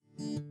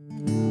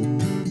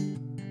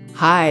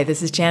Hi,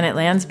 this is Janet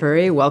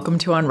Lansbury. Welcome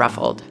to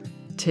Unruffled.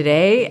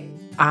 Today,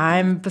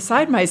 I'm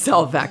beside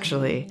myself,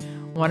 actually.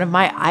 One of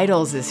my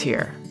idols is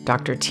here,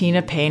 Dr.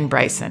 Tina Payne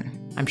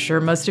Bryson. I'm sure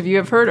most of you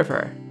have heard of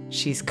her.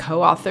 She's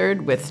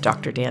co-authored with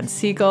Dr. Dan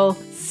Siegel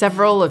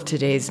several of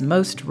today's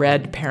most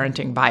read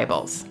parenting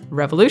Bibles,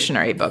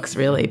 revolutionary books,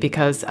 really,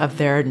 because of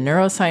their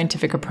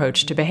neuroscientific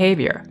approach to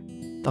behavior.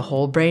 The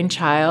Whole Brain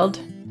Child,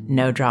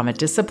 No Drama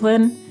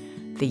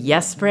Discipline, The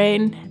Yes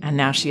Brain, and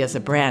now she has a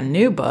brand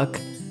new book,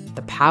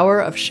 The Power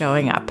of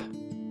Showing Up.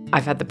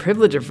 I've had the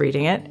privilege of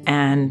reading it,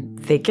 and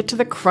they get to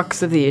the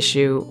crux of the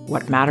issue,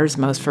 what matters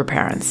most for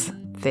parents.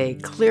 They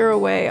clear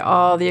away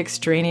all the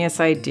extraneous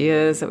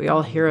ideas that we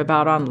all hear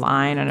about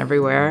online and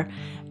everywhere,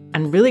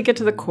 and really get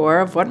to the core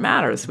of what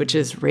matters, which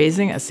is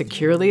raising a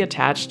securely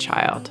attached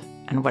child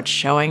and what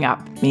showing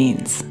up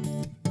means.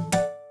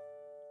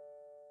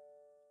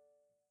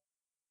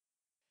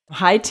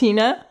 Hi,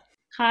 Tina.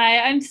 Hi,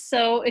 I'm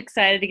so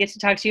excited to get to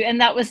talk to you.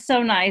 And that was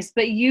so nice,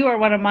 but you are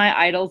one of my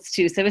idols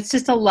too. So it's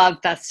just a love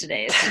fest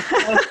today. It's just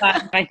so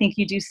fun. I think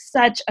you do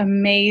such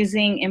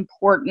amazing,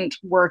 important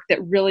work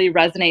that really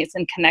resonates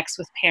and connects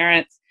with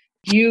parents.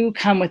 You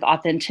come with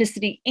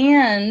authenticity,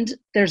 and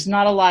there's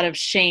not a lot of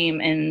shame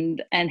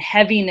and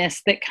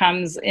heaviness that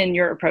comes in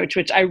your approach,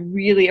 which I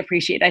really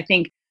appreciate. I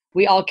think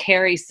we all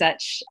carry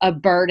such a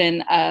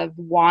burden of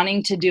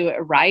wanting to do it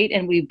right,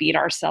 and we beat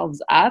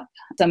ourselves up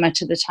so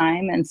much of the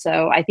time. And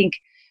so I think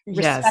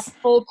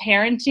respectful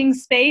parenting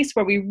space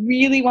where we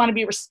really want to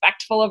be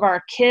respectful of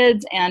our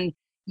kids and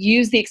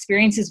use the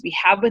experiences we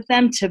have with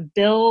them to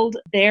build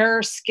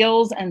their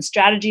skills and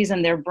strategies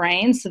in their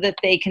brains so that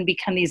they can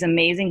become these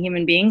amazing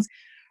human beings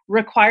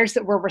requires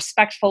that we're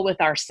respectful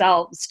with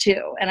ourselves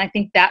too. And I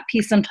think that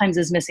piece sometimes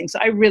is missing. So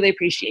I really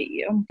appreciate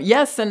you.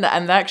 Yes, and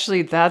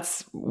actually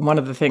that's one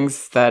of the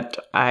things that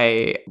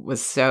I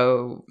was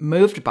so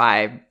moved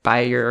by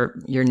your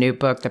new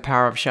book, The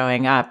Power of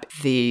Showing Up,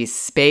 the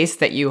space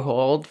that you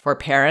hold for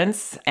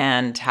parents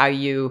and how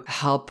you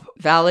help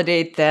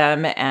validate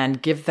them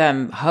and give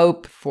them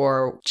hope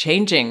for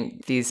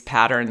changing these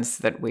patterns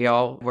that we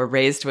all were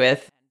raised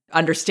with.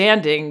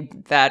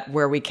 Understanding that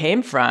where we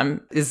came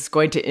from is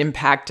going to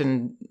impact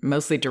and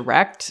mostly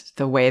direct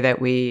the way that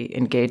we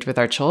engage with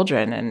our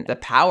children, and the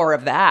power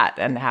of that,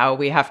 and how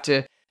we have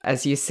to,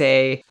 as you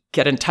say,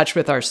 get in touch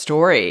with our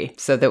story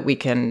so that we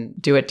can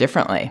do it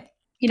differently.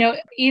 You know,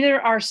 either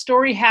our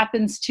story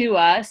happens to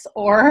us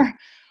or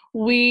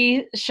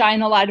we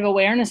shine a light of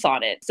awareness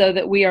on it so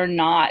that we are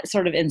not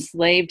sort of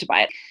enslaved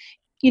by it.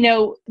 You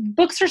know,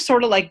 books are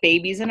sort of like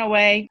babies in a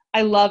way.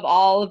 I love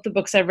all of the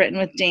books I've written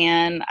with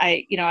Dan.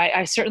 I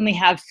certainly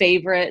have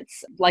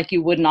favorites, like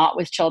you would not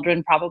with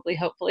children, probably,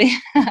 hopefully.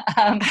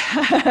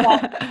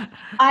 But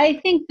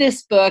I think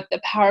this book, The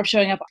Power of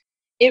Showing Up,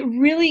 it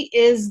really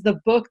is the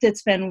book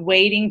that's been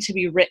waiting to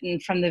be written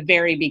from the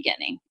very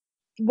beginning.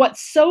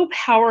 What's so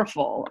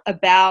powerful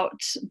about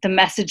the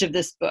message of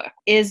this book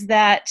is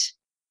that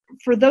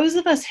for those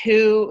of us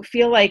who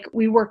feel like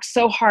we work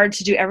so hard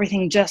to do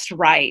everything just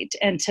right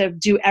and to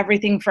do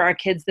everything for our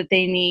kids that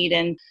they need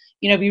and,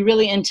 be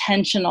really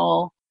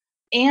intentional,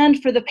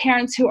 and for the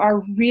parents who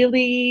are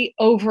really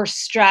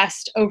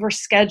overstressed,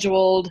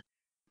 overscheduled,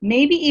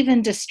 maybe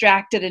even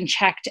distracted and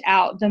checked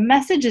out, the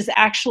message is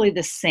actually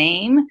the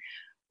same,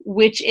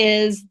 which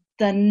is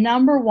the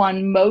number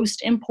one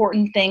most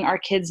important thing our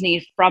kids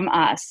need from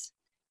us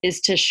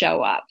is to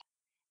show up.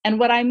 And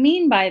what I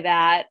mean by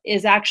that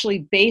is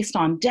actually based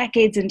on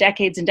decades and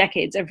decades and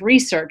decades of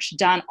research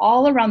done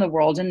all around the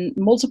world in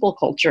multiple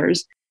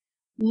cultures,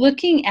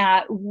 looking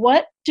at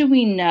what do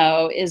we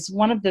know is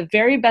one of the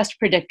very best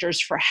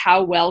predictors for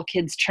how well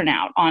kids turn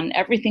out on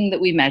everything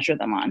that we measure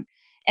them on.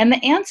 And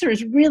the answer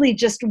is really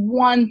just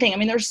one thing. I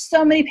mean, there's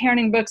so many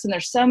parenting books and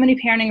there's so many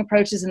parenting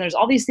approaches and there's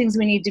all these things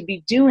we need to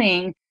be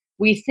doing,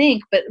 we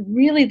think, but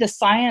really the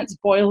science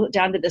boils it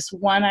down to this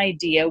one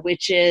idea,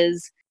 which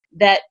is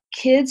that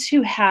kids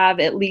who have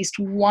at least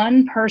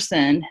one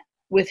person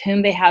with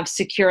whom they have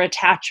secure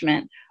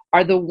attachment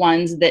are the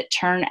ones that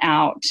turn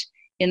out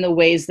in the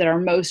ways that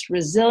are most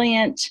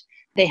resilient.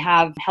 They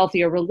have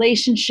healthier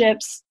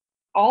relationships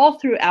all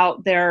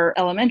throughout their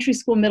elementary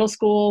school, middle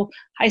school,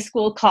 high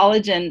school,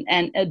 college, and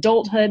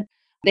adulthood.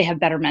 They have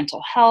better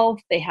mental health.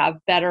 They have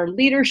better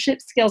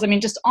leadership skills. I mean,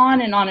 just on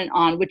and on and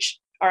on, which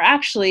are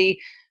actually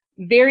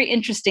very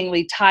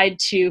interestingly tied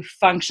to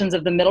functions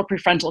of the middle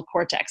prefrontal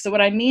cortex. So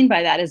what I mean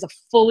by that is a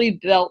fully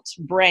built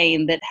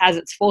brain that has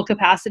its full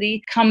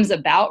capacity comes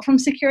about from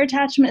secure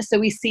attachment. So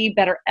we see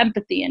better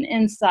empathy and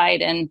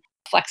insight and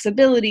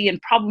flexibility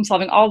and problem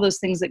solving, all those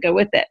things that go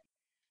with it.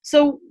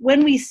 So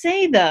when we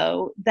say,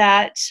 though,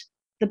 that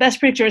the best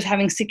predictor is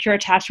having secure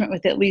attachment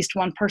with at least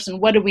one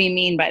person, what do we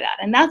mean by that?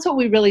 And that's what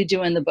we really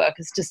do in the book,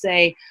 is to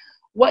say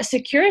what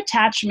secure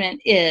attachment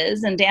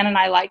is. And Dan and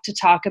I like to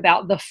talk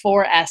about the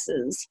 4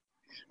 S's,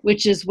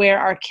 which is where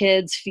our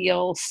kids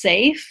feel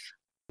safe,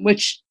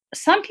 which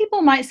some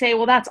people might say,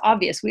 well, that's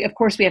obvious. Of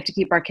course we have to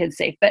keep our kids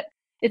safe. But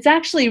it's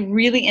actually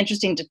really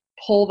interesting to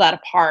pull that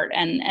apart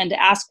and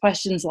to ask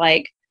questions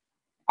like,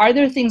 Are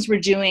there things we're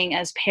doing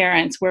as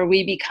parents where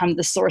we become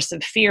the source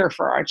of fear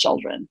for our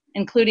children,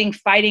 including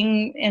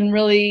fighting in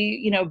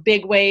really,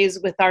 big ways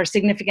with our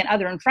significant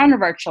other in front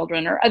of our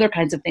children or other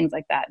kinds of things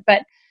like that?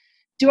 But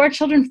do our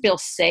children feel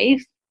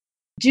safe?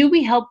 Do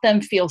we help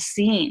them feel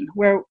seen,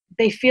 where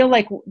they feel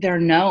like they're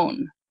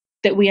known,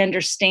 that we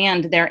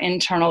understand their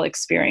internal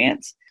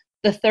experience?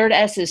 The third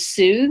S is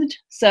soothed.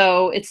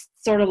 So it's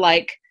sort of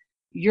like,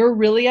 you're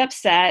really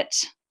upset.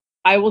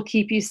 I will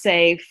keep you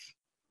safe.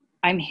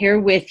 I'm here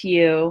with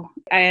you.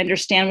 I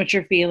understand what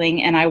you're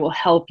feeling, and I will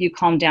help you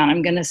calm down.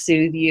 I'm going to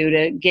soothe you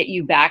to get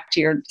you back to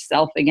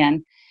yourself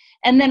again.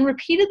 And then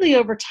repeatedly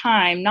over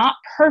time, not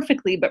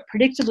perfectly, but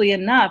predictably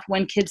enough,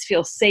 when kids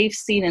feel safe,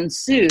 seen, and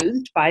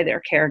soothed by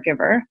their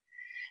caregiver,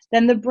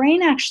 then the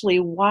brain actually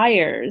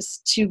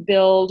wires to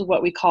build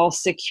what we call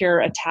secure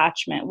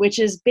attachment, which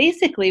is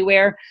basically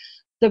where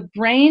the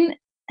brain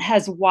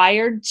has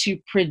wired to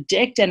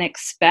predict and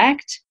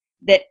expect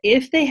that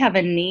if they have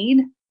a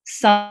need,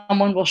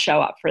 someone will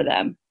show up for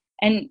them.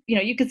 And,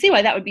 you can see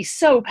why that would be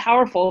so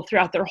powerful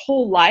throughout their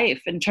whole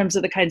life in terms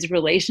of the kinds of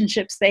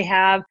relationships they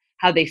have,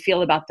 how they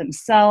feel about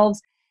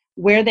themselves,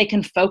 where they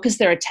can focus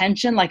their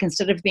attention. Like,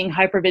 instead of being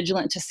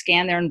hypervigilant to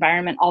scan their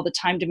environment all the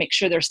time to make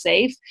sure they're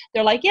safe,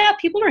 they're like, yeah,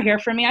 people are here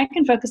for me. I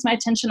can focus my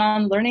attention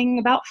on learning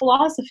about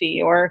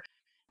philosophy or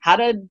how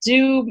to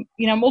do,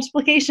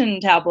 multiplication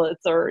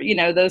tablets or,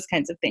 those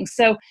kinds of things.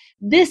 So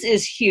this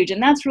is huge.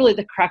 And that's really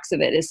the crux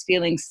of it, is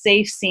feeling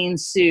safe, seen,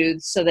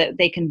 soothed, so that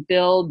they can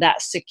build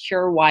that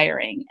secure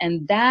wiring.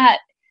 And that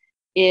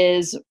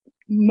is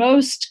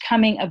most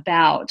coming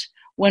about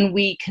when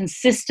we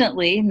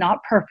consistently, not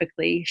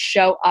perfectly,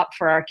 show up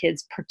for our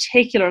kids,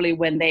 particularly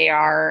when they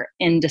are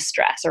in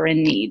distress or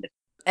in need.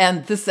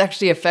 And this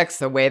actually affects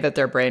the way that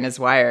their brain is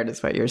wired,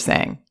 is what you're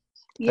saying.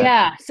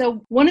 Yeah.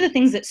 So one of the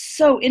things that's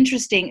so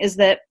interesting is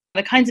that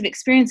the kinds of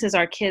experiences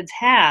our kids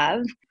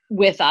have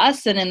with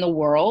us and in the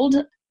world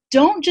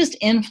don't just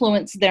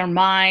influence their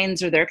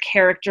minds or their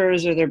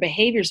characters or their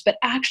behaviors, but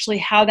actually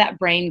how that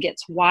brain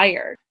gets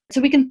wired.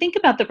 So we can think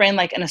about the brain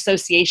like an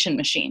association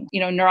machine,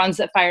 neurons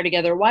that fire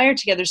together, wire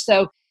together.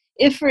 So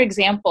if, for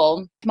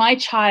example, my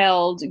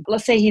child,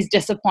 let's say he's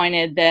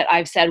disappointed that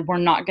I've said we're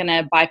not going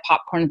to buy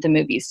popcorn at the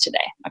movies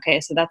today.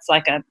 Okay, so that's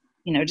like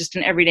just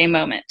an everyday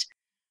moment.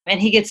 And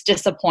he gets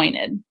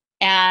disappointed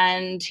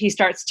and he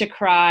starts to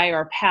cry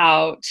or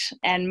pout.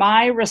 And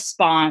my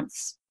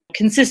response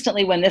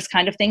consistently when this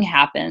kind of thing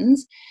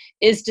happens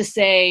is to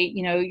say,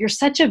 you're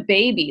such a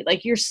baby.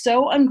 Like, you're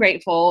so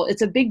ungrateful.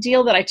 It's a big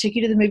deal that I took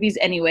you to the movies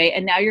anyway.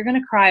 And now you're going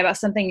to cry about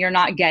something you're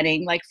not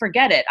getting. Like,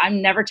 forget it.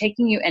 I'm never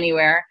taking you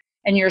anywhere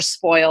and you're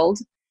spoiled.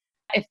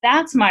 If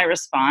that's my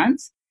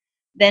response,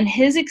 then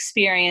his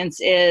experience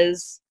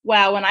is,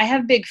 wow, when I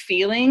have big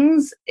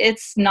feelings,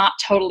 it's not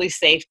totally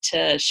safe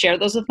to share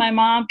those with my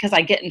mom because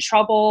I get in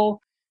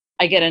trouble.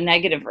 I get a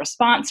negative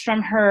response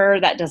from her.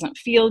 That doesn't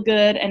feel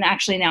good. And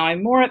actually now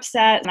I'm more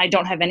upset and I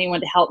don't have anyone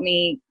to help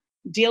me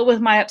deal with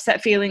my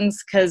upset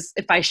feelings, because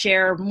if I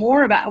share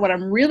more about what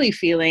I'm really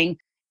feeling,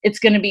 it's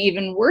going to be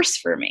even worse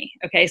for me.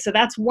 Okay, so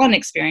that's one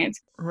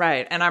experience.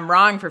 Right. And I'm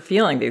wrong for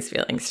feeling these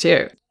feelings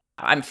too.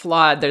 I'm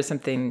flawed. There's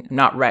something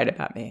not right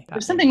about me.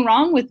 There's something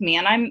wrong with me,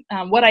 and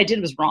I'm what I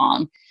did was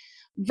wrong.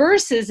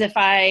 Versus if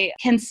I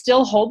can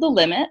still hold the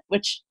limit,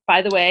 which,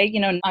 by the way,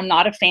 I'm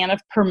not a fan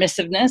of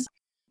permissiveness,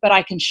 but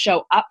I can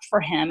show up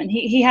for him. And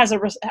he has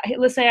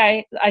let's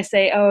say I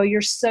say, oh,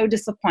 you're so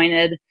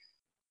disappointed.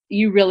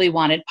 You really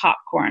wanted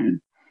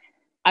popcorn.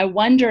 I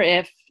wonder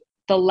if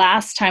the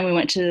last time we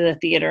went to the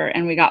theater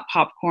and we got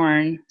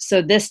popcorn,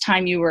 so this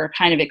time you were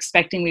kind of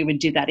expecting we would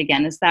do that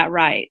again. Is that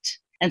right?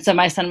 And so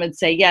my son would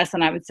say yes.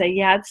 And I would say,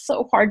 yeah, it's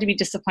so hard to be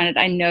disappointed.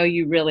 I know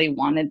you really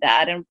wanted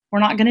that. And we're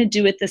not going to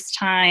do it this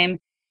time.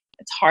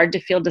 It's hard to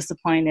feel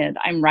disappointed.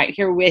 I'm right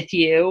here with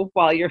you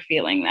while you're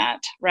feeling that,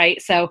 right?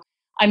 So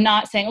I'm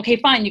not saying, okay,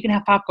 fine, you can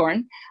have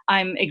popcorn.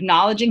 I'm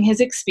acknowledging his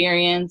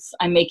experience.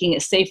 I'm making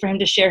it safe for him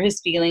to share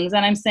his feelings.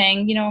 And I'm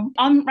saying,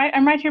 I'm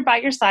right here by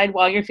your side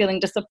while you're feeling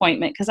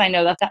disappointment, because I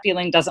know that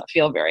feeling doesn't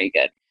feel very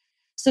good.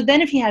 So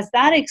then if he has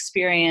that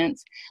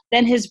experience,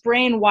 then his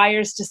brain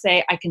wires to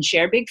say, I can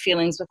share big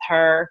feelings with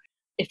her.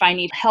 If I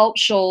need help,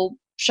 she'll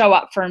show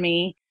up for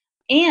me.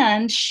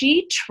 And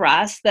she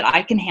trusts that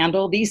I can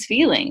handle these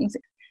feelings.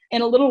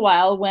 In a little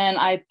while, when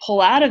I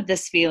pull out of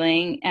this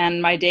feeling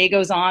and my day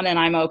goes on and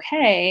I'm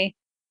okay,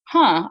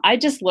 I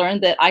just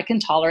learned that I can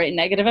tolerate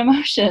negative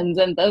emotions.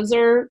 And those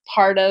are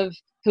part of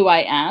who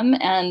I am.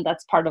 And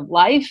that's part of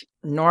life.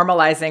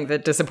 Normalizing the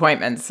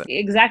disappointments.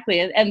 Exactly.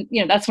 And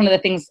that's one of the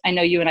things I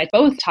know you and I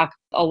both talk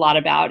a lot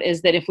about,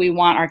 is that if we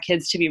want our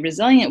kids to be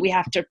resilient, we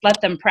have to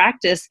let them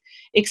practice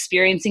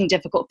experiencing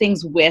difficult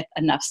things with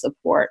enough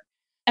support.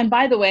 And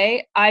by the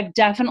way, I've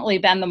definitely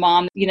been the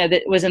mom,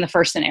 that was in the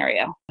first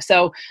scenario.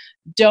 So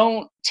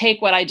don't take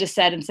what I just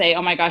said and say,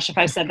 oh my gosh, if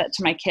I said that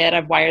to my kid,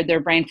 I've wired their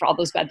brain for all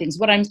those bad things.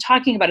 What I'm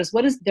talking about is,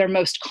 what is their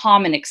most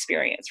common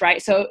experience,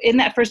 right? So in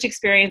that first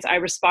experience, I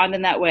respond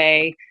in that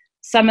way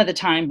some of the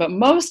time, but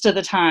most of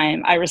the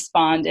time I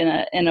respond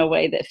in a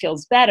way that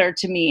feels better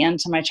to me and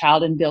to my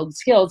child and builds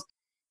skills.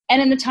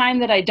 And in the time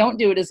that I don't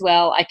do it as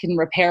well, I can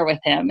repair with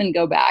him and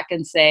go back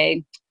and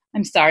say,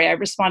 I'm sorry, I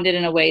responded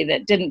in a way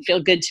that didn't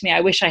feel good to me.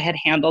 I wish I had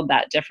handled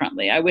that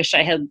differently. I wish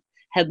I had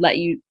let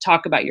you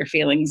talk about your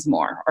feelings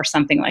more or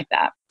something like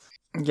that.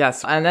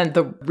 Yes. And then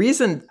the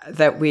reason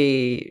that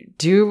we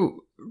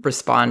do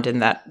respond in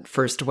that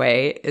first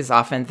way is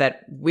often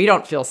that we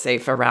don't feel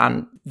safe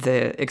around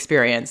the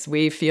experience.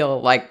 We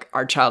feel like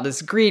our child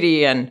is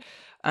greedy and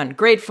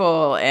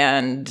ungrateful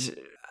and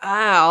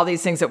all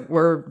these things that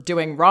we're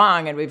doing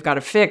wrong and we've got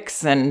to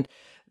fix. And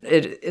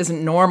it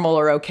isn't normal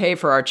or okay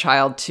for our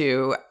child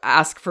to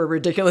ask for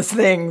ridiculous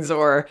things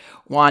or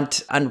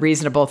want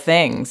unreasonable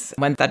things,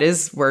 when that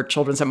is where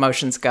children's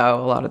emotions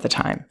go a lot of the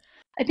time.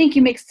 I think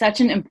you make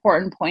such an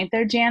important point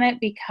there, Janet,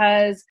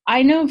 because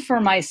I know for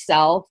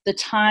myself, the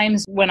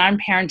times when I'm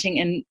parenting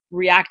in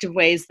reactive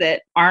ways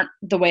that aren't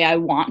the way I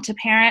want to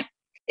parent,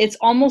 it's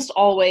almost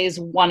always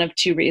one of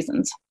two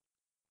reasons.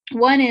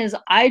 One is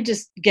I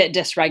just get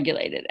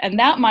dysregulated, and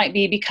that might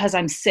be because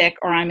I'm sick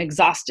or I'm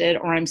exhausted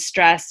or I'm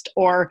stressed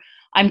or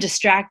I'm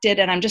distracted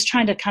and I'm just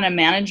trying to kind of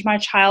manage my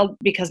child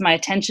because my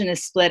attention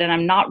is split and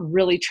I'm not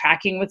really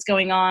tracking what's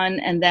going on.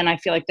 And then I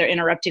feel like they're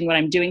interrupting what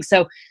I'm doing.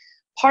 So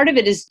part of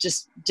it is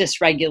just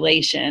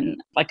dysregulation,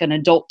 like an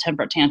adult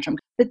temper tantrum.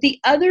 But the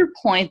other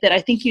point that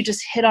I think you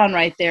just hit on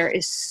right there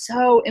is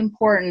so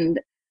important.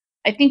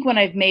 I think when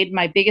I've made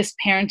my biggest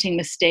parenting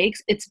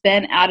mistakes, it's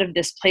been out of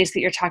this place that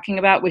you're talking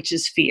about, which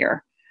is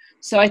fear.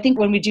 So I think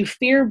when we do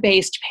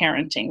fear-based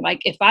parenting, like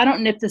if I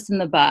don't nip this in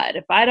the bud,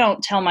 if I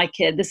don't tell my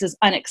kid this is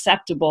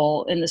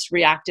unacceptable in this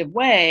reactive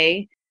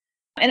way,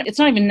 and it's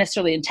not even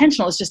necessarily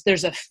intentional, it's just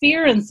there's a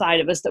fear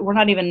inside of us that we're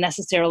not even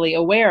necessarily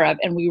aware of,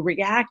 and we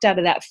react out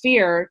of that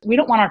fear. We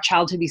don't want our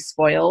child to be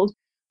spoiled.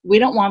 We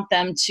don't want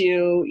them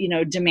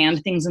to,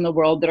 demand things in the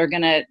world that are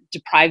going to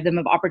deprive them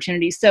of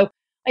opportunities. So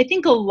I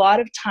think a lot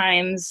of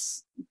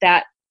times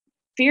that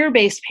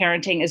fear-based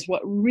parenting is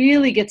what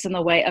really gets in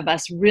the way of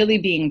us really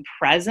being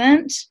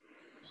present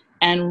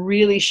and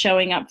really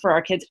showing up for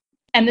our kids.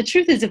 And the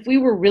truth is, if we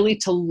were really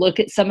to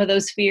look at some of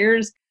those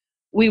fears,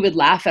 we would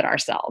laugh at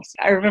ourselves.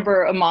 I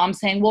remember a mom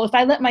saying, well, if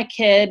I let my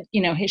kid,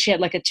 she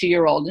had like a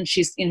 2-year-old and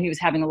he was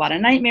having a lot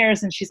of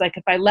nightmares. And she's like,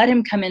 if I let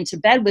him come into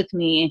bed with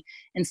me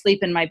and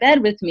sleep in my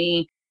bed with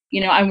me,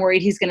 I'm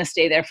worried he's going to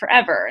stay there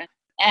forever.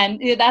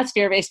 And that's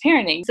fear-based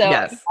parenting. So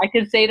yes. I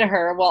could say to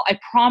her, well, I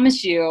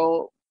promise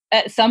you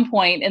at some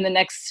point in the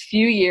next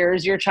few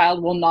years, your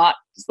child will not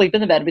sleep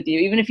in the bed with you,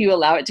 even if you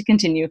allow it to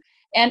continue.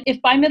 And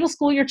if by middle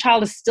school your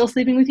child is still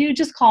sleeping with you,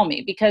 just call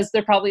me, because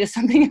there probably is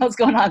something else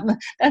going on.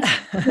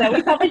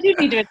 We probably do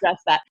need to address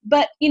that.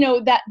 But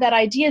that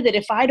idea that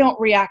if I don't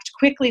react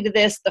quickly to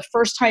this the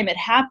first time it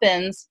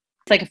happens,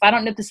 it's like if I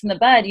don't nip this in the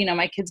bud,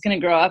 my kid's going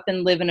to grow up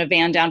and live in a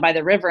van down by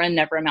the river and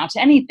never amount to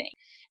anything.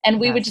 And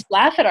we would just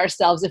laugh at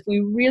ourselves if we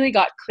really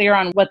got clear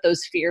on what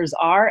those fears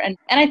are. And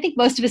I think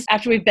most of us,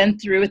 after we've been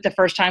through it the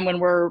first time when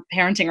we're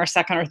parenting our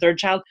second or third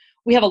child,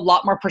 we have a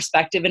lot more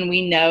perspective, and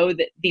we know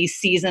that these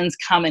seasons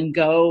come and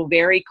go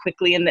very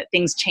quickly and that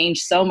things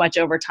change so much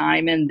over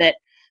time, and that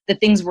the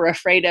things we're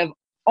afraid of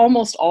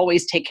almost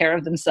always take care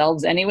of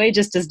themselves anyway,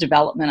 just as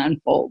development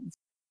unfolds.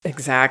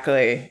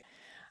 Exactly.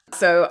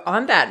 So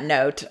on that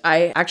note,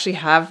 I actually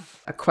have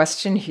a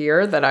question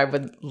here that I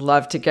would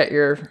love to get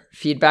your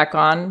feedback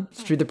on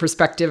through the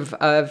perspective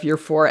of your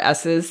 4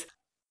 S's.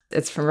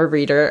 It's from a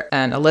reader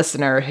and a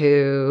listener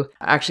who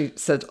actually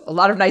said a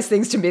lot of nice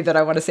things to me that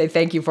I want to say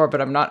thank you for,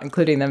 but I'm not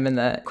including them in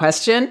the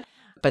question.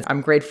 But I'm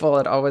grateful.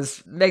 It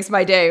always makes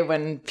my day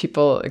when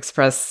people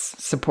express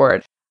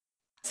support.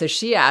 So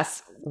she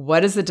asks,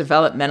 what is the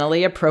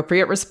developmentally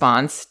appropriate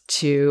response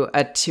to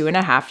a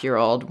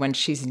 2.5-year-old when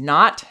she's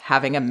not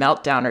having a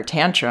meltdown or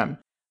tantrum,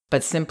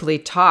 but simply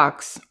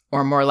talks,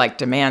 or more like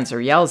demands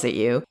or yells at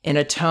you, in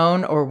a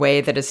tone or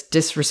way that is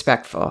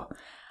disrespectful?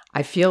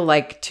 I feel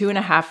like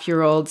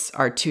 2.5-year-olds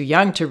are too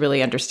young to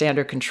really understand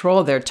or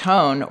control their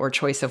tone or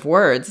choice of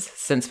words,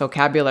 since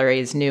vocabulary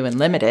is new and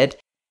limited,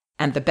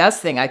 and the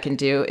best thing I can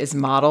do is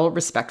model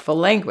respectful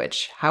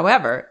language.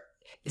 However,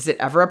 is it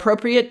ever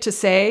appropriate to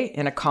say,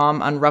 in a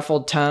calm,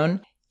 unruffled tone,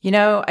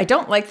 I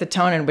don't like the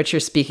tone in which you're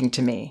speaking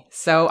to me,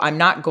 so I'm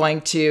not going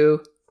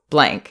to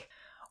blank?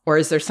 Or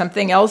is there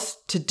something else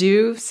to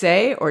do,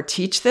 say, or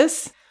teach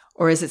this?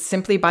 Or is it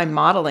simply by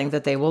modeling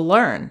that they will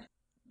learn?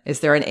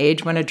 Is there an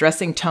age when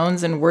addressing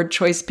tones and word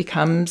choice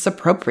becomes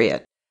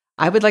appropriate?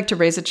 I would like to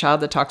raise a child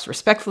that talks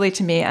respectfully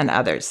to me and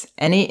others.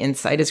 Any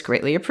insight is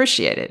greatly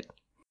appreciated.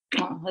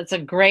 Oh, that's a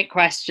great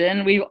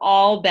question. We've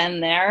all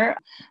been there.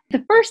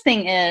 The first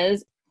thing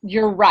is,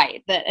 you're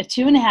right that a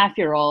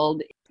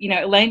 2.5-year-old,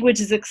 language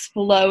is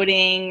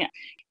exploding.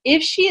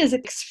 If she is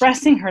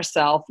expressing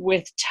herself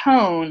with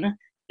tone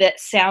that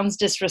sounds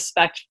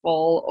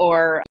disrespectful,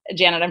 or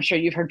Janet, I'm sure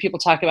you've heard people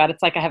talk about,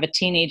 it's like I have a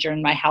teenager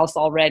in my house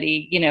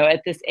already,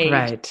 at this age.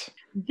 Right.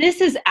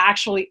 This is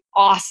actually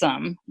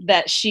awesome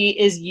that she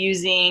is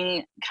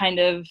using kind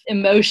of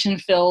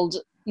emotion-filled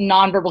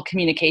nonverbal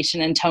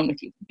communication and tone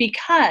with you,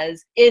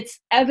 because it's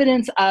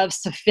evidence of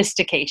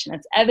sophistication.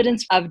 It's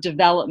evidence of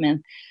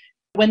development.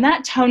 When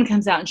that tone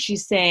comes out and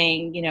she's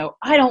saying,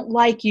 I don't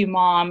like you,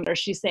 mom, or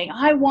she's saying,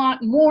 I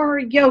want more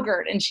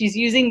yogurt, and she's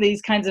using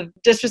these kinds of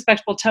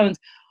disrespectful tones,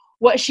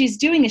 what she's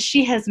doing is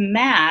she has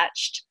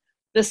matched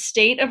the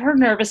state of her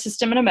nervous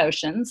system and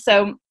emotions.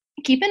 So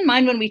keep in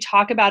mind when we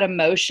talk about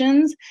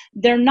emotions,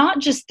 they're not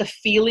just the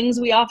feelings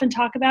we often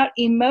talk about.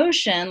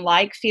 Emotion,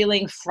 like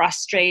feeling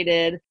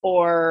frustrated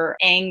or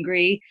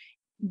angry,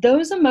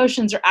 those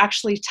emotions are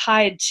actually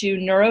tied to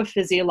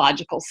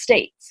neurophysiological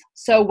states.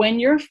 So when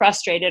you're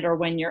frustrated or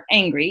when you're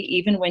angry,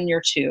 even when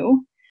you're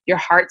two, your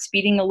heart's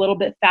beating a little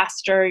bit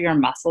faster, your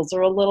muscles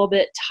are a little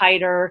bit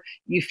tighter,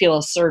 you feel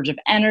a surge of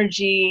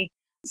energy.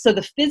 So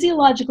the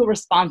physiological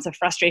response of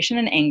frustration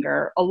and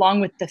anger, along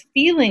with the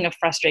feeling of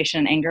frustration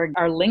and anger,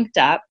 are linked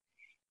up.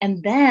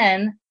 And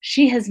then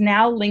she has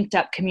now linked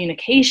up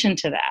communication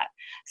to that.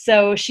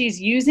 So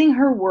she's using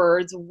her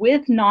words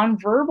with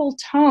nonverbal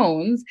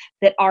tones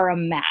that are a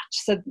match.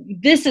 So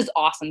this is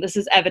awesome. This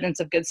is evidence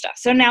of good stuff.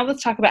 So now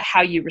let's talk about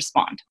how you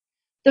respond.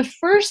 The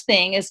first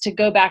thing is to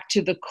go back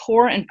to the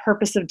core and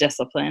purpose of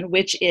discipline,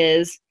 which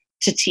is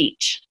to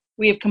teach.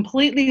 We have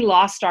completely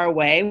lost our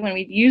way. When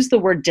we use the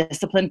word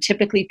discipline,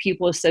 typically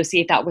people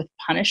associate that with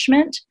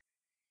punishment.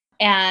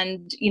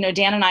 And,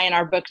 Dan and I in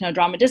our book, No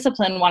Drama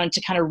Discipline, wanted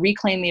to kind of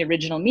reclaim the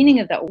original meaning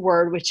of that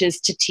word, which is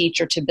to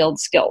teach or to build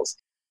skills.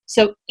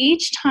 So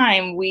each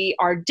time we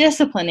are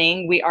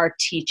disciplining, we are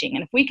teaching.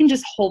 And if we can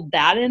just hold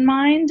that in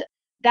mind,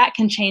 that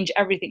can change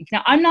everything.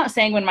 Now, I'm not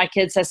saying when my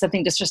kid says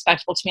something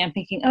disrespectful to me, I'm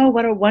thinking, oh,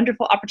 what a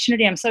wonderful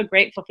opportunity. I'm so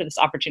grateful for this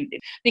opportunity,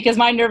 because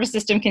my nervous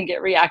system can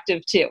get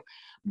reactive too.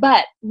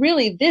 But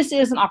really, this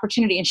is an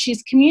opportunity, and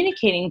she's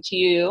communicating to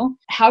you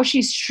how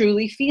she's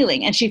truly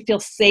feeling, and she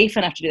feels safe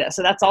enough to do that.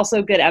 So that's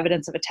also good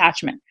evidence of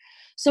attachment.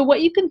 So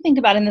what you can think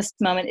about in this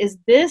moment is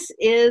this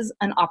is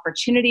an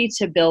opportunity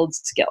to build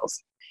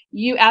skills.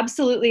 You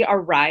absolutely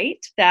are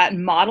right that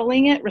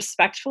modeling it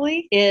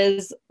respectfully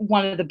is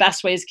one of the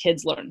best ways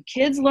kids learn.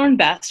 Kids learn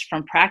best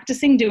from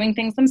practicing doing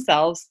things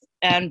themselves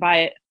and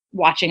by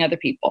watching other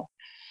people.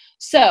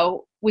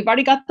 So we've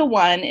already got the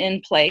one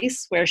in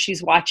place where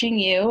she's watching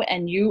you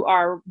and you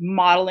are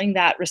modeling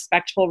that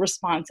respectful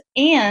response.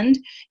 And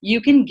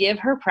you can give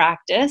her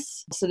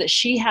practice so that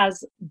she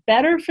has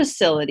better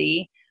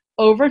facility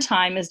over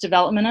time as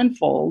development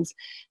unfolds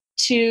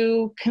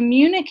to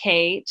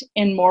communicate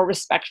in more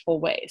respectful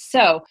ways.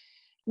 So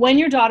when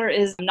your daughter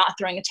is not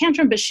throwing a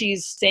tantrum, but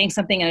she's saying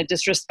something in a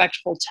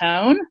disrespectful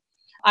tone,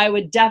 I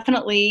would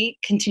definitely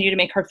continue to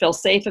make her feel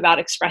safe about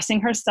expressing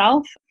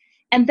herself.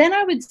 And then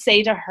I would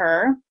say to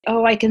her,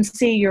 oh, I can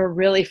see you're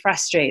really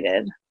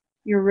frustrated.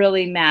 You're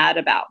really mad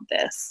about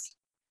this.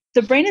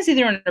 The brain is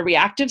either in a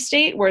reactive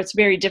state where it's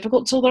very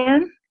difficult to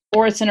learn,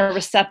 or it's in a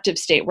receptive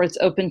state where it's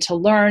open to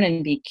learn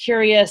and be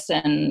curious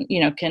and,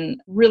 can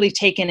really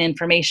take in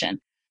information.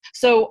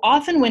 So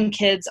often when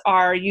kids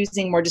are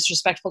using more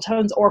disrespectful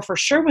tones, or for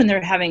sure when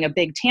they're having a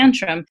big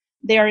tantrum,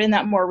 they are in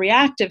that more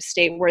reactive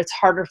state where it's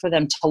harder for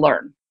them to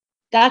learn.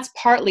 That's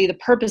partly the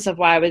purpose of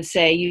why I would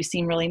say, you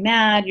seem really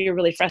mad, you're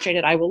really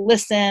frustrated, I will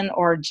listen,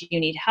 or do you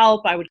need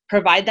help? I would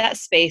provide that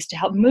space to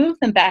help move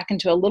them back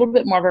into a little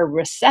bit more of a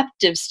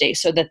receptive state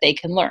so that they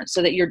can learn,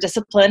 so that your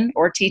discipline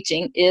or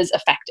teaching is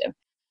effective.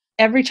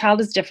 Every child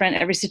is different.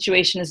 Every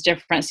situation is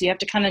different. So you have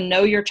to kind of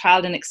know your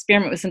child and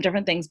experiment with some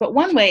different things. But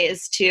one way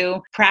is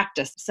to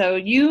practice. So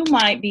you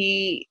might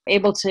be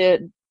able to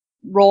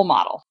role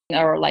model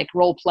or like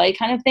role play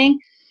kind of thing.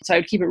 So I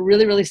would keep it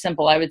really, really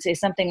simple. I would say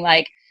something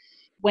like,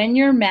 when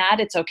you're mad,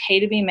 it's okay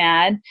to be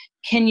mad.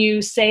 Can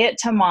you say it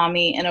to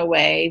mommy in a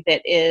way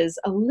that is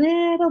a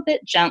little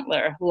bit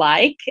gentler,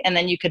 and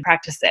then you could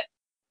practice it.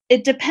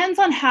 It depends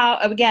on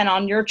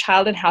on your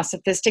child and how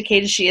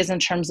sophisticated she is in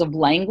terms of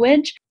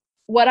language.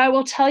 What I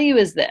will tell you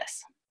is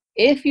this: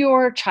 if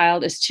your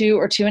child is 2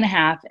 or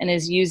 2.5 and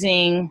is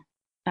using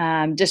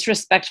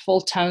disrespectful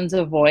tones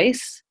of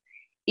voice,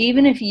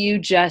 even if you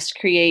just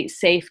create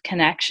safe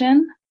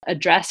connection,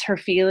 address her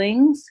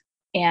feelings,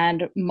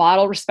 and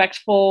model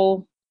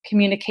respectful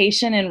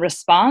communication in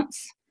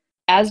response,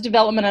 as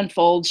development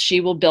unfolds, she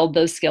will build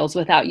those skills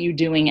without you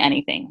doing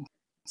anything.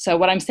 So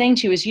what I'm saying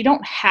to you is you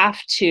don't have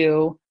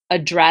to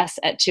address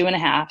at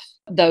 2.5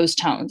 those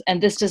tones.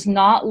 And this does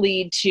not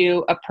lead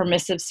to a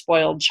permissive,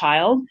 spoiled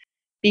child,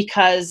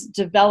 because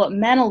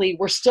developmentally,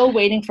 we're still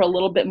waiting for a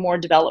little bit more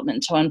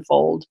development to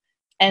unfold.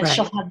 And right.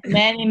 She'll have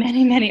many,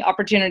 many, many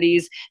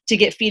opportunities to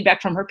get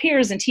feedback from her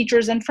peers and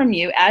teachers and from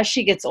you as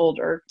she gets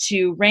older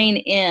to rein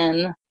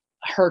in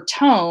her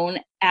tone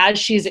as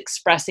she's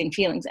expressing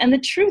feelings. And the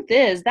truth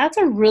is, that's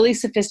a really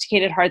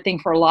sophisticated, hard thing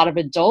for a lot of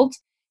adults,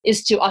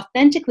 is to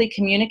authentically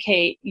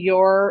communicate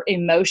your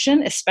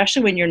emotion,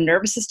 especially when your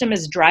nervous system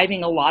is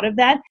driving a lot of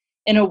that,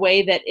 in a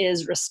way that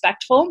is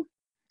respectful.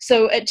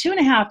 So at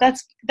 2.5,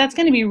 that's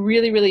going to be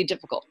really, really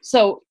difficult.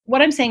 So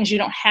what I'm saying is you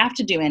don't have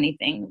to do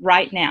anything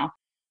right now.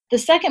 The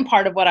second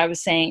part of what I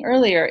was saying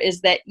earlier is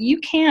that you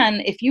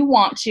can, if you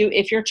want to,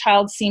 if your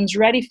child seems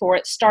ready for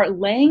it, start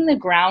laying the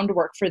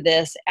groundwork for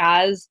this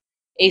as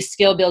a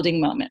skill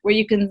building moment where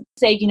you can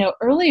say,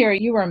 earlier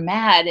you were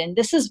mad and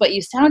this is what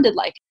you sounded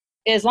like.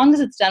 as long as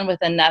it's done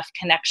with enough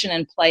connection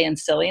and play and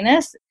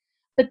silliness.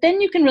 But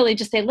then you can really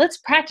just say, let's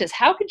practice.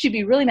 How could you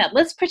be really mad?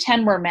 Let's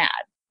pretend we're mad.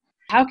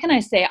 How can I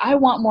say, I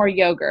want more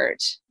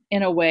yogurt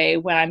in a way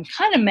when I'm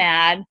kind of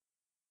mad,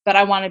 but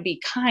I want to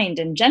be kind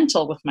and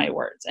gentle with my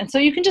words. And so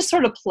you can just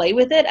sort of play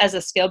with it as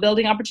a skill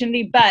building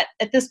opportunity. But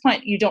at this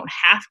point, you don't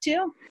have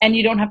to, and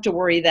you don't have to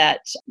worry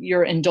that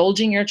you're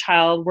indulging your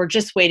child. We're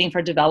just waiting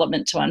for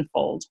development to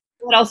unfold.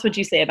 What else would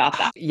you say about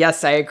that?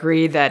 Yes, I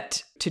agree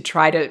that to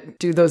try to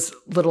do those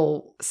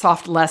little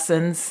soft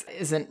lessons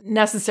isn't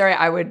necessary.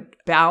 I would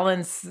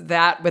balance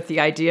that with the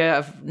idea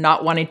of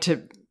not wanting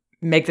to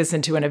make this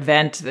into an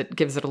event that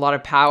gives it a lot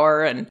of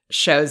power and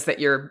shows that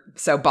you're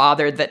so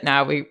bothered that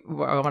now we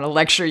want to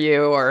lecture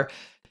you. Or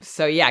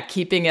so, yeah,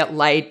 keeping it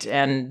light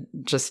and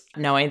just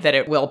knowing that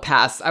it will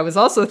pass. I was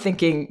also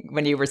thinking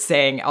when you were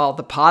saying all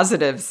the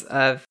positives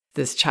of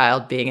this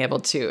child being able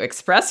to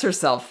express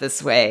herself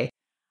this way,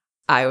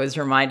 I was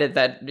reminded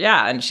that,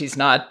 yeah, and she's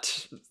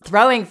not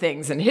throwing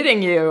things and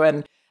hitting you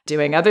and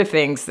doing other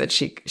things that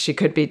she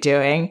could be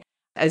doing.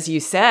 As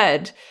you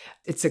said,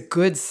 it's a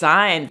good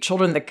sign.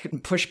 Children that can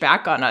push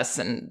back on us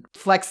and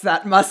flex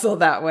that muscle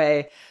that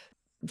way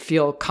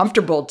feel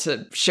comfortable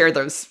to share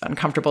those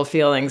uncomfortable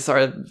feelings,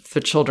 or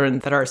the children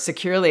that are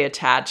securely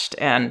attached.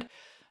 And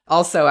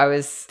also, I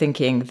was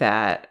thinking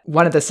that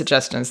one of the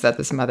suggestions that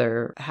this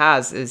mother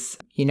has is,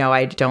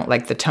 I don't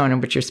like the tone in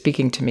which you're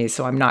speaking to me,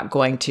 so I'm not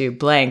going to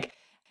blank.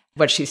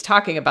 What she's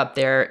talking about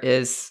there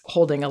is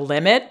holding a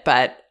limit,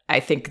 but I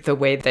think the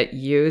way that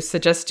you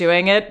suggest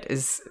doing it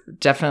is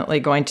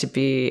definitely going to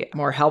be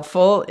more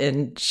helpful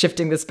in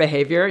shifting this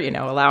behavior,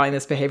 allowing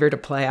this behavior to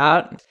play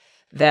out,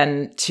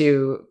 than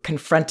to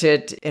confront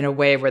it in a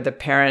way where the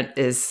parent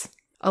is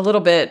a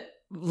little bit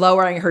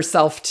lowering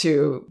herself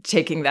to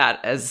taking that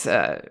as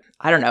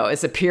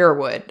as a peer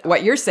would.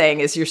 What you're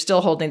saying is you're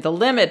still holding the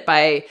limit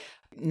by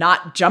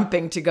not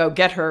jumping to go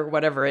get her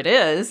whatever it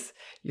is.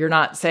 You're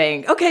not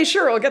saying, okay,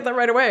 sure, I'll get that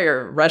right away,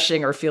 or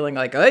rushing or feeling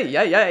like, oh,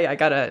 yeah, I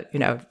gotta,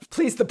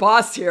 please the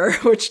boss here,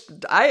 which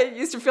I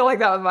used to feel like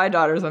that with my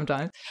daughter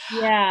sometimes.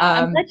 Yeah,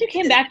 I'm glad you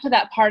came back to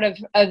that part of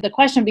the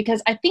question,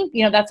 because I think,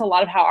 that's a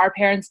lot of how our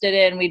parents did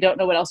it, and we don't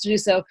know what else to do.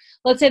 So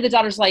let's say the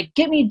daughter's like,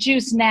 get me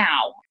juice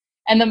now.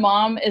 And the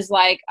mom is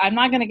like, I'm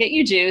not going to get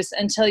you juice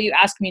until you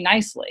ask me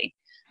nicely.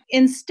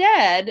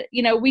 Instead,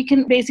 we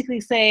can basically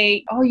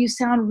say, oh, you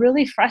sound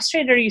really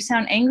frustrated, or you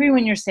sound angry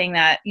when you're saying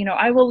that,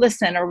 I will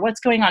listen, or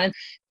what's going on. And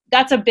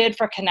that's a bid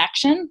for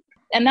connection.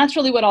 And that's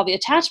really what all the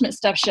attachment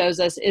stuff shows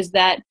us, is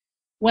that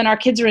when our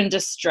kids are in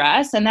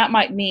distress, and that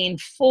might mean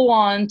full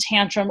on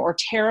tantrum or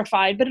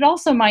terrified, but it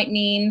also might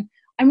mean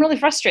I'm really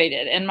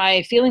frustrated and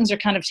my feelings are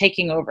kind of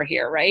taking over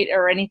here, right?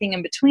 Or anything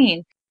in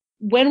between.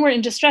 When we're in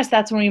distress,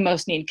 that's when we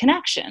most need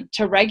connection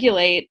to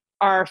regulate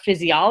our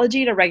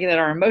physiology, to regulate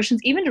our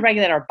emotions, even to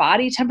regulate our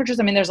body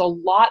temperatures. I mean, there's a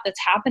lot that's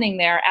happening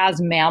there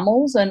as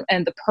mammals, and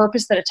the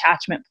purpose that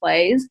attachment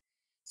plays.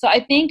 So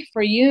I think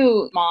for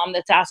you, mom,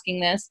 that's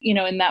asking this,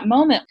 in that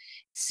moment,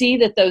 see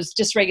that those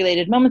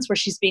dysregulated moments where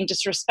she's being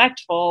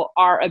disrespectful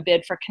are a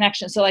bid for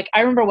connection. So like,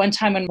 I remember one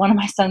time when one of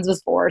my sons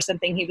was 4 or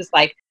something, he was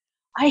like,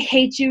 I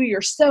hate you,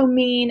 you're so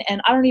mean,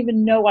 and I don't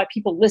even know why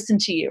people listen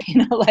to you.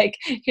 Like,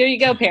 here you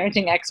go,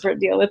 parenting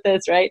expert, deal with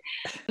this, right?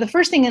 The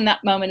first thing in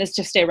that moment is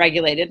to stay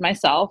regulated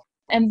myself,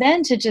 and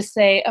then to just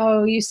say,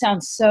 oh, you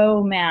sound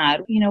so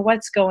mad.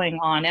 What's going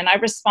on? And I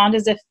respond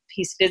as if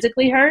he's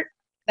physically hurt.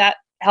 That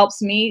helps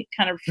me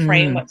kind of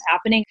frame what's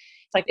happening.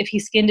 It's like if he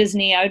skinned his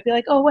knee, I would be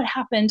like, oh, what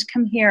happened?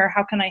 Come here.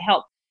 How can I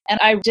help? And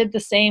I did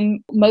the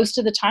same most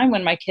of the time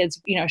when my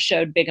kids,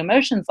 showed big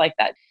emotions like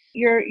that.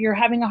 You're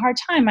having a hard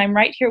time. I'm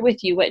right here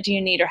with you. What do you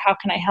need? Or how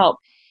can I help?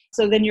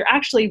 So then you're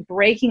actually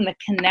breaking the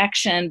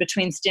connection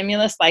between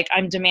stimulus, like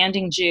I'm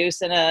demanding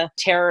juice in a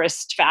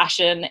terrorist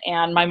fashion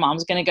and my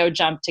mom's going to go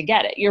jump to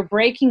get it. You're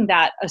breaking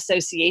that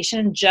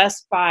association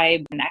just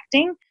by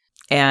connecting.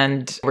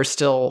 And we're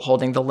still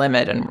holding the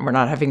limit, and we're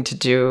not having to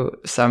do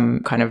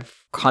some kind of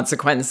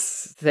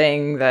consequence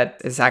thing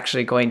that is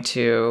actually going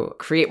to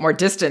create more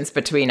distance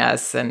between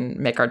us and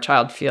make our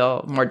child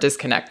feel more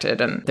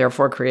disconnected and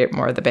therefore create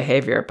more of the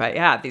behavior. But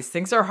yeah, these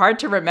things are hard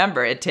to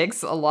remember. It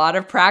takes a lot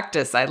of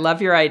practice. I love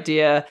your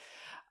idea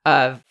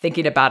of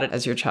thinking about it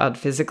as your child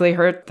physically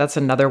hurt. That's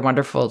another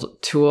wonderful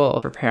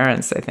tool for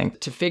parents, I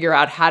think, to figure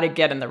out how to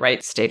get in the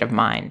right state of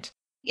mind.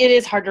 It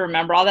is hard to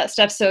remember all that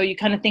stuff. So you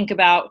kind of think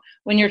about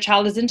when your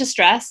child is in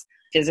distress,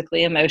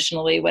 physically,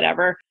 emotionally,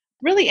 whatever,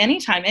 really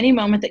anytime, any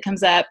moment that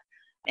comes up,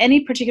 any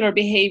particular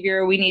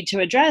behavior we need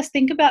to address,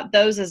 think about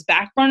those as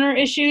back burner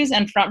issues,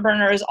 and front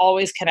burner is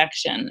always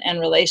connection and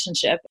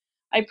relationship.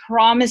 I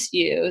promise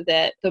you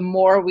that the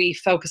more we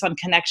focus on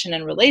connection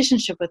and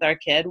relationship with our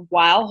kid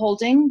while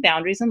holding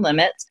boundaries and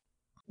limits,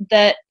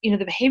 that, the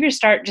behaviors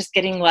start just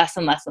getting less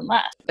and less and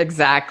less.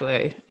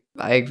 Exactly.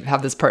 I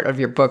have this part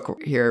of your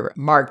book here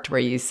marked where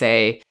you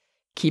say,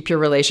 keep your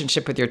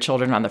relationship with your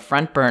children on the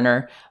front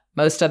burner.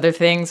 Most other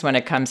things, when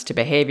it comes to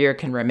behavior,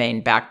 can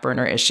remain back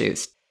burner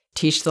issues.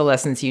 Teach the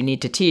lessons you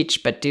need to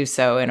teach, but do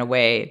so in a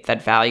way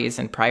that values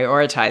and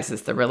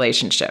prioritizes the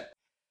relationship.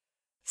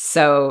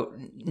 So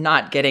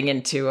not getting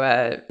into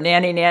a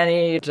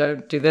nanny,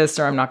 don't do this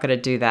or I'm not going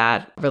to do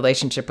that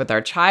relationship with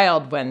our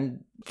child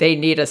when they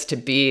need us to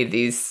be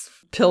these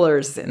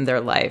pillars in their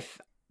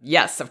life.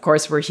 Yes, of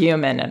course, we're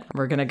human and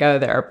we're going to go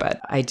there, but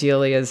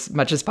ideally, as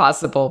much as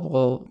possible,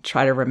 we'll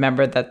try to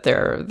remember that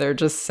they're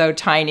just so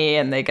tiny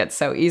and they get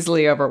so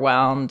easily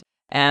overwhelmed.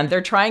 And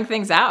they're trying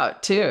things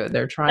out too.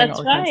 They're trying That's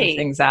all kinds of right.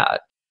 things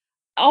out.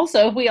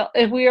 Also,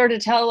 if we are to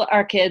tell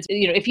our kids,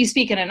 if you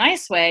speak in a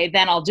nice way,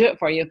 then I'll do it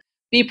for you.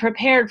 Be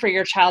prepared for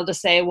your child to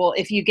say, well,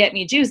 if you get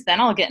me juice, then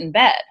I'll get in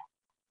bed.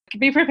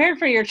 Be prepared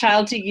for your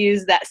child to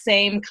use that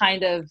same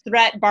kind of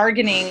threat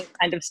bargaining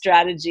kind of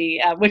strategy,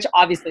 which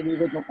obviously we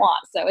wouldn't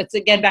want. So it's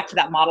again back to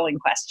that modeling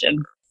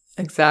question.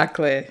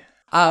 Exactly.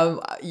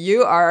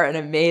 You are an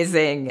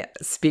amazing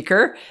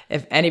speaker.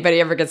 If anybody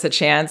ever gets a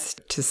chance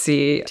to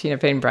see Tina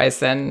Payne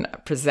Bryson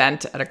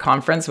present at a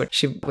conference, which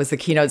she was the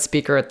keynote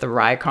speaker at the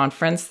RIE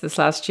conference this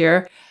last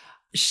year,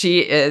 she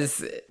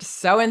is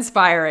so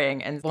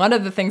inspiring. And one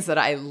of the things that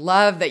I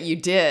love that you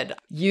did,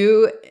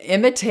 you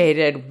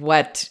imitated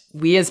what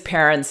we as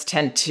parents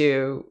tend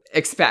to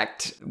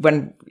expect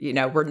when,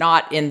 we're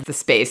not in the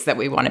space that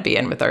we want to be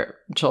in with our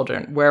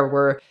children, where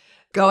we're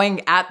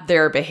going at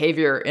their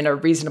behavior in a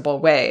reasonable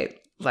way.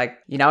 Like,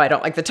 I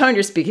don't like the tone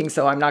you're speaking,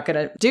 so I'm not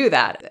going to do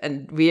that.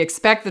 And we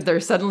expect that they're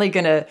suddenly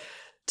going to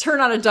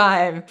turn on a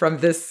dime from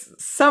this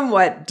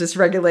somewhat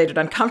dysregulated,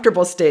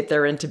 uncomfortable state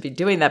they're in to be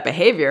doing that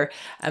behavior.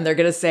 And they're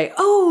going to say,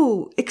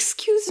 oh,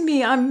 excuse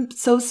me, I'm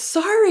so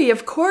sorry.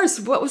 Of course.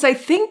 What was I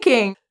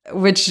thinking?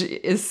 Which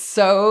is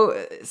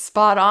so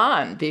spot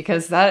on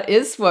because that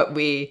is what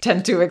we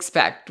tend to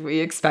expect. We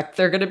expect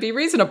they're going to be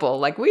reasonable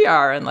like we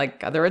are and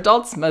like other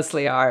adults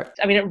mostly are.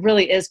 I mean, it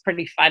really is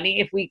pretty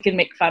funny if we can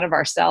make fun of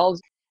ourselves.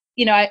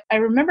 I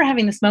remember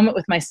having this moment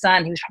with my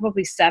son. He was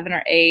probably 7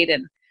 or 8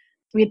 and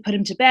we had put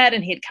him to bed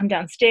and he had come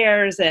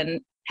downstairs and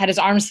had his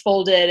arms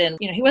folded and,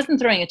 he wasn't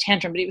throwing a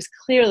tantrum, but he was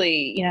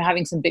clearly,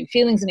 having some big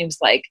feelings. And he was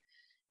like,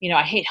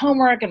 I hate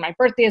homework and my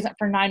birthday isn't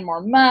for 9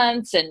 more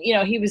months. And,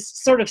 he was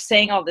sort of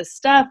saying all this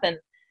stuff. And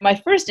my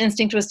first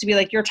instinct was to be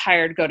like, you're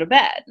tired, go to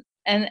bed.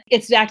 And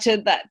it's back to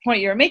that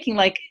point you were making.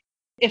 Like,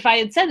 if I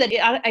had said that,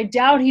 I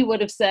doubt he would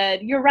have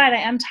said, you're right, I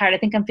am tired. I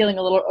think I'm feeling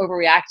a little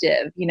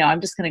overreactive.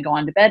 I'm just going to go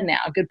on to bed now.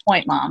 Good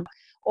point, Mom.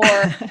 Or,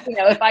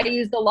 if I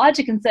used the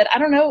logic and said, I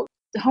don't know,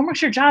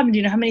 homework's your job. And do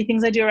you know how many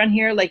things I do around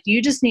here? Like,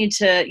 you just need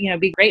to,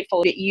 be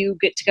grateful that you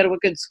get to go to a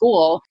good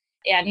school.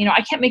 And,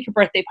 I can't make your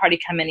birthday party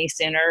come any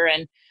sooner.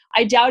 And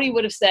I doubt he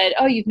would have said,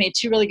 oh, you've made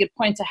 2 really good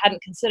points I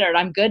hadn't considered.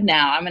 I'm good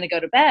now. I'm going to go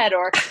to bed.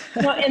 Or,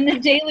 in the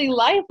daily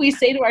life, we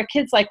say to our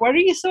kids, like, what are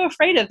you so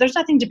afraid of? There's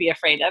nothing to be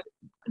afraid of.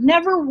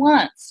 Never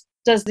once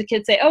does the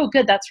kid say, oh,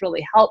 good, that's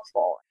really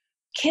helpful.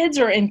 Kids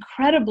are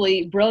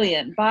incredibly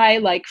brilliant. By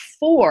like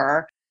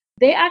 4,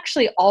 they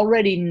actually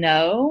already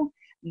know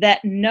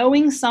that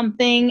knowing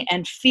something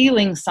and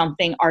feeling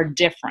something are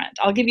different.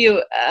 I'll give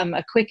you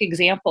a quick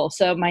example.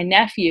 So my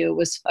nephew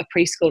was a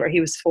preschooler. He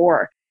was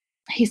 4.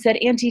 He said,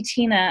 Auntie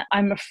Tina,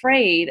 I'm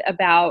afraid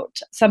about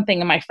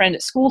something my friend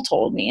at school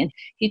told me. And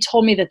he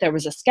told me that there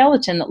was a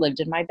skeleton that lived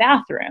in my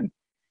bathroom.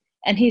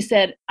 And he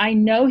said, I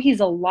know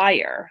he's a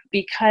liar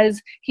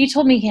because he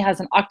told me he has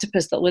an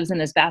octopus that lives in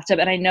his bathtub.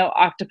 And I know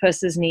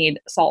octopuses need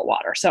salt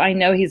water. So I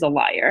know he's a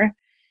liar.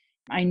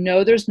 I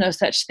know there's no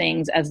such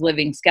things as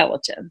living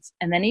skeletons.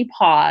 And then he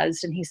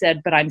paused and he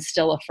said, but I'm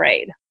still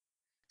afraid.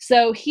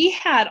 So he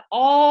had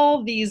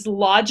all these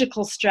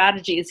logical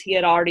strategies he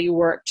had already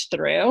worked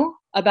through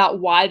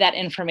about why that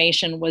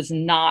information was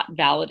not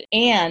valid.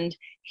 And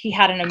he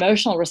had an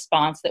emotional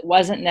response that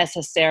wasn't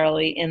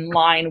necessarily in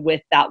line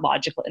with that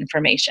logical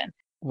information.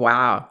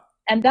 Wow.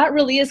 And that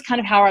really is kind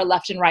of how our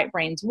left and right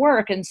brains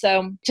work. And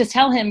so to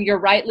tell him, you're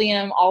right,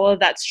 Liam, all of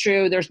that's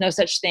true. There's no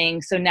such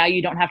thing. So now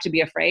you don't have to be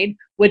afraid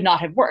would not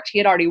have worked. He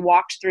had already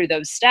walked through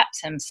those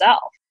steps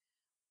himself.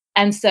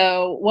 And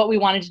so what we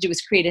wanted to do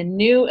was create a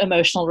new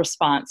emotional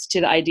response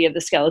to the idea of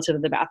the skeleton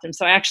in the bathroom.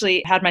 So I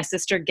actually had my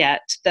sister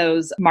get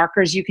those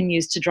markers you can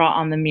use to draw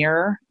on the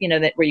mirror,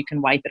 that where you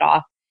can wipe it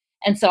off.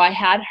 And so I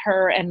had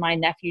her and my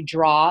nephew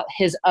draw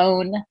his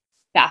own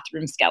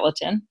bathroom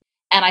skeleton.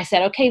 And I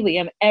said, okay,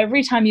 Liam,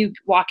 every time you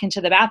walk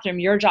into the bathroom,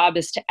 your job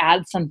is to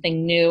add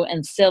something new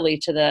and silly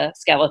to the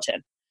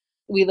skeleton.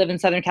 We live in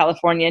Southern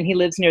California and he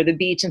lives near the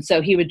beach. And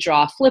so he would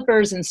draw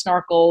flippers and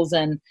snorkels.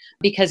 And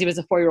because he was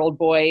a 4-year-old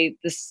boy,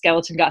 the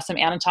skeleton got some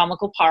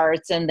anatomical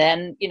parts. And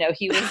then,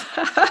 he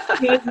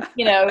was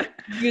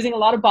using a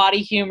lot of body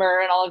humor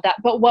and all of that.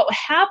 But what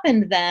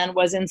happened then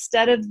was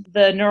instead of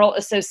the neural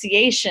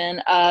association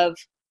of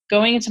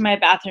going into my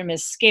bathroom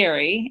is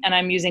scary, and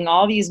I'm using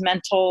all these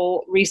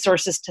mental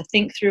resources to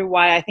think through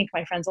why I think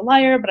my friend's a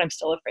liar, but I'm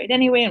still afraid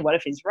anyway, and what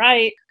if he's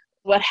right?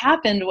 What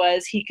happened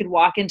was he could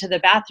walk into the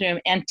bathroom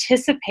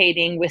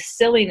anticipating with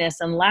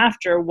silliness and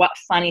laughter what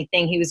funny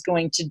thing he was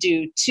going to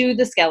do to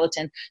the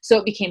skeleton. So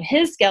it became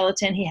his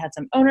skeleton. He had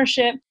some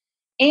ownership,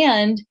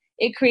 and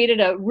it created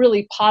a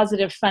really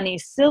positive, funny,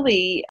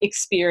 silly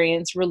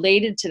experience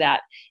related to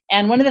that.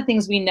 And one of the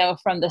things we know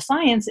from the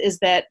science is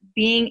that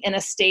being in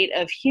a state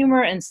of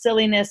humor and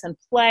silliness and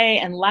play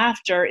and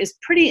laughter is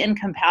pretty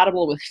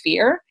incompatible with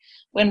fear.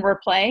 When we're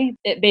playing,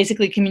 it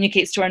basically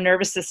communicates to our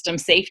nervous system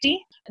safety.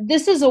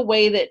 This is a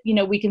way that,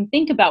 we can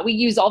think about. We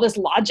use all this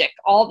logic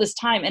all this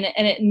time, and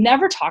it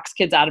never talks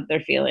kids out of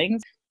their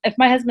feelings. If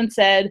my husband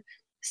said,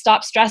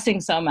 "Stop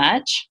stressing so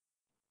much,"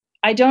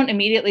 I don't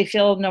immediately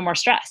feel no more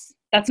stress.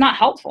 That's not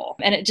helpful.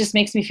 And it just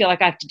makes me feel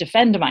like I have to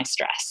defend my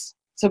stress.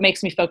 So it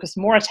makes me focus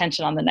more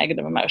attention on the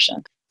negative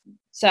emotion.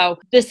 So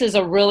this is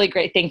a really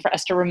great thing for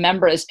us to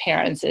remember as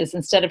parents, is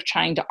instead of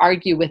trying to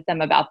argue with them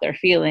about their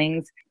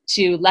feelings,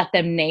 to let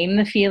them name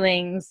the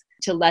feelings,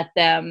 to let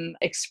them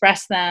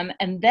express them,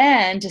 and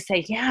then to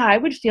say, yeah, I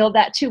would feel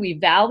that too. We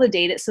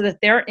validate it so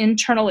that their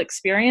internal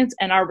experience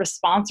and our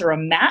response are a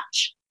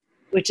match,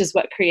 which is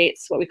what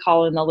creates what we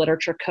call in the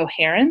literature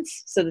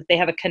coherence, so that they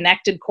have a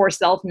connected core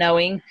self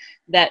knowing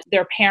that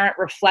their parent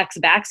reflects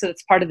back. So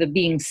it's part of the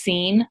being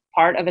seen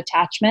part of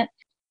attachment.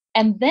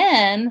 And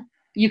then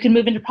you can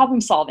move into problem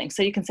solving.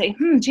 So you can say,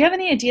 do you have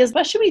any ideas?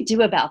 What should we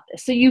do about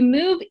this? So you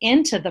move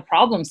into the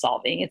problem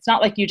solving. It's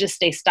not like you just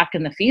stay stuck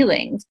in the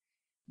feelings,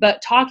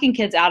 but talking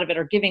kids out of it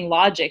or giving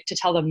logic to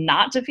tell them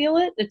not to feel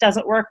it, it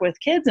doesn't work with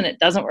kids and it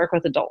doesn't work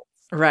with adults.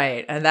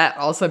 Right. And that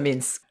also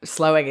means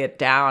slowing it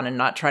down and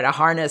not try to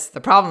harness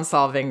the problem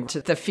solving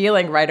to the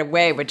feeling right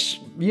away, which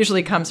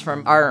usually comes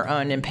from our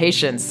own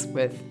impatience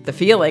with the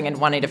feeling and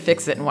wanting to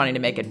fix it and wanting to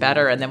make it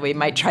better. And then we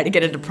might try to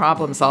get into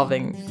problem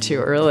solving too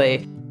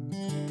early.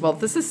 Well,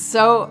 this is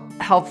so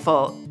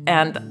helpful,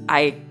 and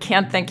I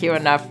can't thank you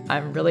enough.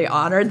 I'm really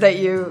honored that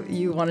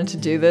you wanted to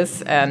do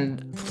this.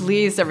 And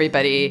please,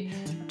 everybody,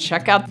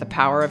 check out The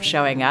Power of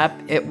Showing Up.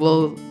 It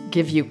will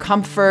give you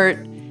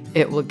comfort.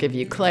 It will give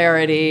you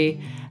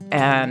clarity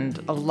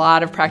and a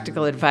lot of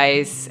practical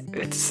advice.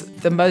 It's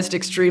the most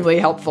extremely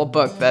helpful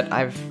book that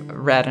I've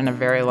read in a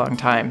very long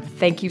time.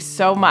 Thank you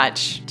so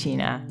much,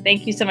 Tina.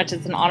 Thank you so much.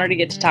 It's an honor to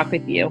get to talk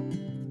with you.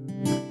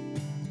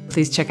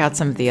 Please check out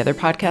some of the other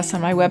podcasts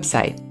on my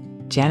website,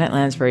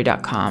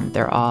 janetlansbury.com.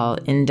 They're all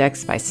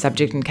indexed by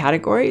subject and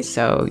category,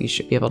 so you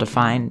should be able to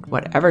find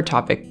whatever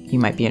topic you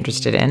might be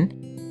interested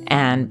in.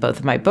 And both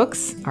of my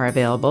books are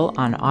available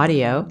on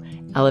audio,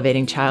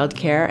 Elevating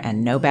Childcare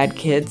and No Bad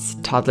Kids,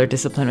 Toddler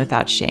Discipline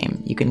Without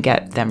Shame. You can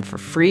get them for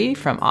free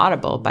from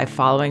Audible by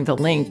following the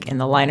link in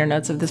the liner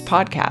notes of this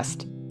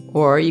podcast.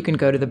 Or you can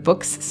go to the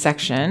books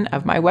section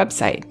of my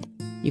website.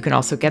 You can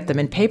also get them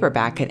in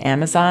paperback at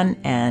Amazon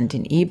and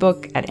in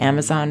ebook at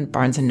Amazon,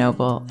 Barnes &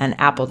 Noble, and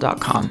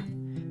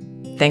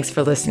Apple.com. Thanks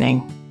for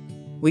listening.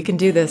 We can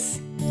do this.